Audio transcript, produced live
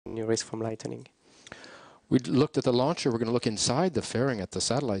risk from lightning. We looked at the launcher. We're going to look inside the fairing at the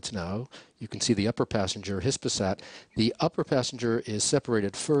satellites now. You can see the upper passenger, Hispasat. The upper passenger is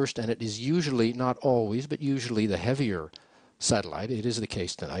separated first, and it is usually, not always, but usually the heavier satellite. It is the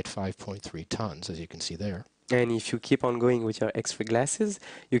case tonight, 5.3 tons, as you can see there. And if you keep on going with your X-ray glasses,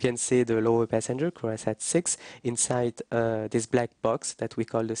 you can see the lower passenger, Koreasat 6, inside this black box that we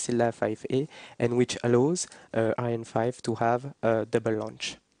call the Silla 5A, and which allows Ariane 5 to have a double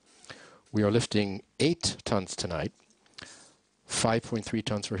launch. We are lifting 8 tons tonight, 5.3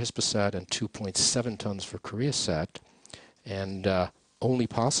 tons for Hispasat and 2.7 tons for Koreasat, and only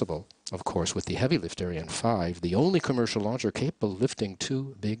possible, of course, with the heavy lift Ariane 5, the only commercial launcher capable of lifting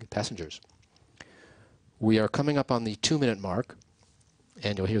 2 big passengers. We are coming up on the 2-minute mark,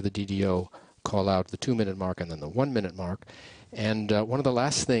 and you'll hear the DDO call out the 2-minute mark and then the 1-minute mark. And one of the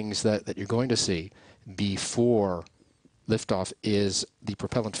last things that you're going to see before liftoff is the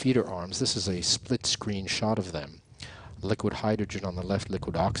propellant feeder arms. This is a split-screen shot of them. Liquid hydrogen on the left,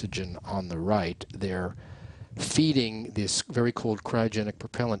 liquid oxygen on the right. They're feeding this very cold cryogenic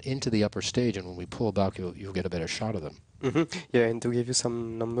propellant into the upper stage, and when we pull back, you'll get a better shot of them. Yeah, and to give you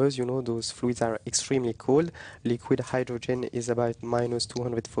some numbers, you know, those fluids are extremely cold. Liquid hydrogen is about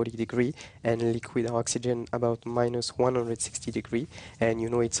 -240°, and liquid oxygen about -160°. And you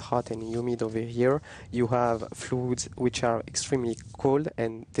know it's hot and humid over here. You have fluids which are extremely cold,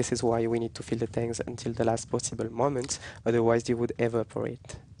 and this is why we need to fill the tanks until the last possible moment, otherwise they would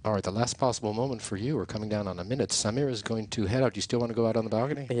evaporate. All right, the last possible moment for you. We're coming down on a minute. Samir is going to head out. Do you still want to go out on the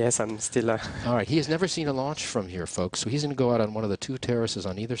balcony? Yes, I'm still... All right, he has never seen a launch from here, folks, so he's going to go out on one of the 2 terraces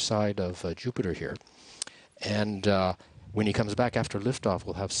on either side of Jupiter here. And when he comes back after liftoff,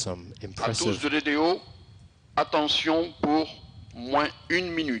 we'll have some impressive... À tous de DDO, attention pour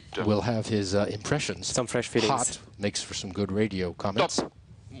 -1 minute. We'll have his impressions. Some fresh feelings. Hot, makes for some good radio comments. Top.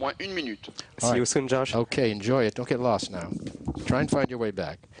 -1 minute. See you soon, Josh. Okay, enjoy it. Don't get lost now. Try and find your way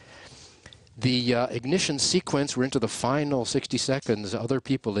back. The ignition sequence, we're into the final 60 seconds. Other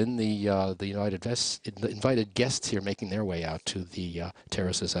people in the invited guests here making their way out to the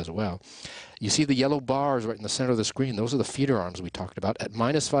terraces as well. You see the yellow bars right in the center of the screen. Those are the feeder arms we talked about. At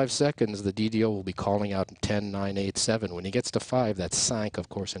 -5 seconds, the DDO will be calling out 10, 9, 8, 7. When he gets to 5, that's 5, of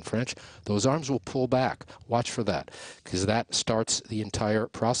course, in French. Those arms will pull back. Watch for that, because that starts the entire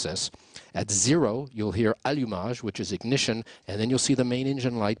process. At 0, you'll hear allumage, which is ignition, and then you'll see the main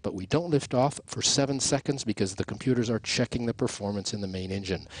engine light, but we don't lift off for 7 seconds because the computers are checking the performance in the main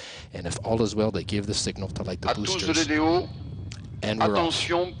engine. And if all is well, they give the signal to light the boosters. And we're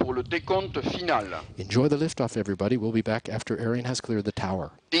Attention pour le décompte final. Enjoy the liftoff, everybody. We'll be back after Ariane has cleared the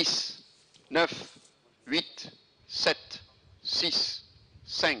tower. 10, 9, 8, 7, 6,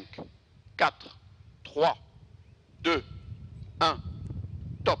 5, 4, 3, 2, 1.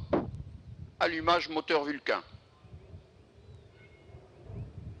 Top. Allumage moteur Vulcain.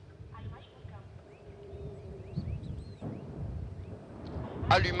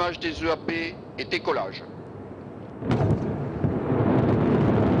 Allumage des EAP et décollage.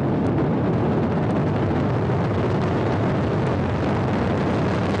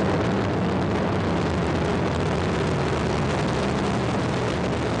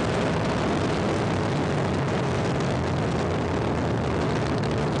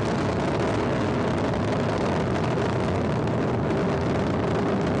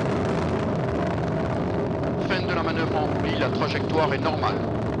 La trajectoire est normale.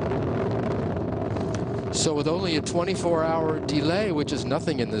 So with only a 24-hour delay, which is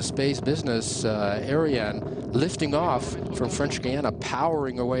nothing in the space business, Ariane lifting off from French Guiana,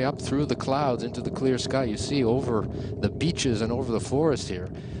 powering her way up through the clouds into the clear sky. You see over the beaches and over the forest here.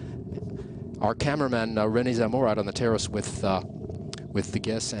 Our cameraman, René Zamora, out on the terrace with the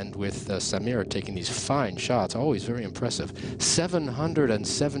guests and with Samir taking these fine shots, always very impressive.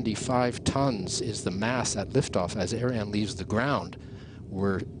 775 tons is the mass at liftoff as Ariane leaves the ground.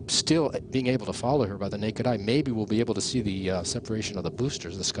 We're still being able to follow her by the naked eye. Maybe we'll be able to see the separation of the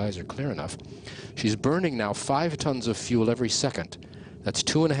boosters. The skies are clear enough. She's burning now 5 tons of fuel every second. That's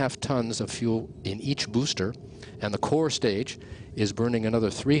 2.5 tons of fuel in each booster. And the core stage is burning another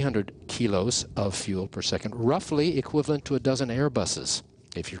 300 kilos of fuel per second, roughly equivalent to a dozen Airbuses,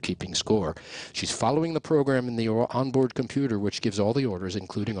 if you're keeping score. She's following the program in the onboard computer, which gives all the orders,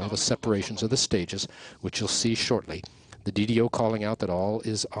 including all the separations of the stages, which you'll see shortly. The DDO calling out that all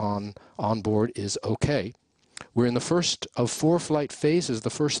is on board is okay. We're in the first of 4 flight phases. The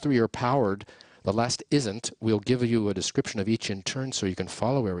first 3 are powered. The last isn't. We'll give you a description of each in turn so you can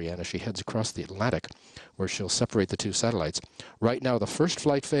follow Ariane as she heads across the Atlantic, where she'll separate the 2 satellites. Right now, the first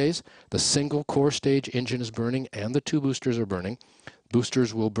flight phase, the single core stage engine is burning and the 2 boosters are burning.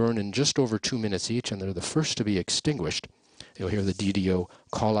 Boosters will burn in just over 2 minutes each, and they're the first to be extinguished. You'll hear the DDO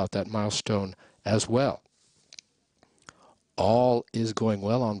call out that milestone as well. All is going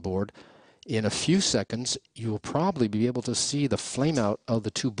well on board. In a few seconds, you'll probably be able to see the flame out of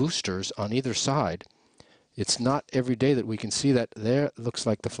the 2 boosters on either side. It's not every day that we can see that. There looks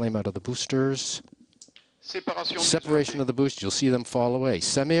like the flame out of the boosters. Separation of the boost, you'll see them fall away.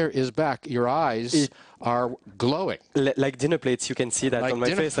 Samir is back. Your eyes are glowing. Like dinner plates, you can see that Like on my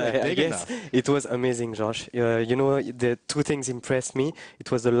face. I guess it was amazing, Josh. You know, the 2 things impressed me.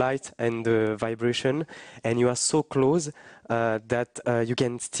 It was the light and the vibration, and you are so close that you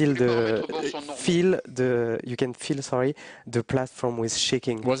can still feel the platform was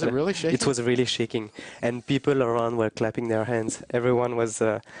shaking. Was it really shaking? It was really shaking, and people around were clapping their hands. Everyone was.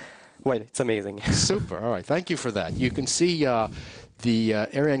 Well, it's amazing. Super. All right. Thank you for that. You can see the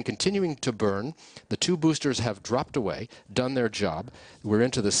Ariane continuing to burn. The 2 boosters have dropped away, done their job. We're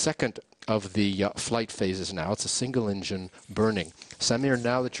into the second of the flight phases now. It's a single engine burning. Samir,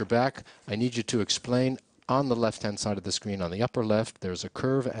 now that you're back, I need you to explain. On the left-hand side of the screen, on the upper left, there's a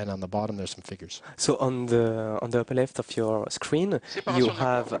curve, and on the bottom, there's some figures. So on the upper left of your screen, you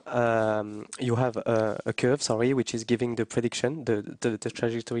have a curve, which is giving the prediction. The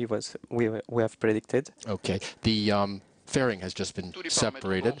trajectory was we have predicted. Okay. The fairing has just been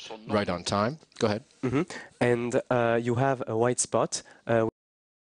separated right on time. Go ahead. And you have a white spot.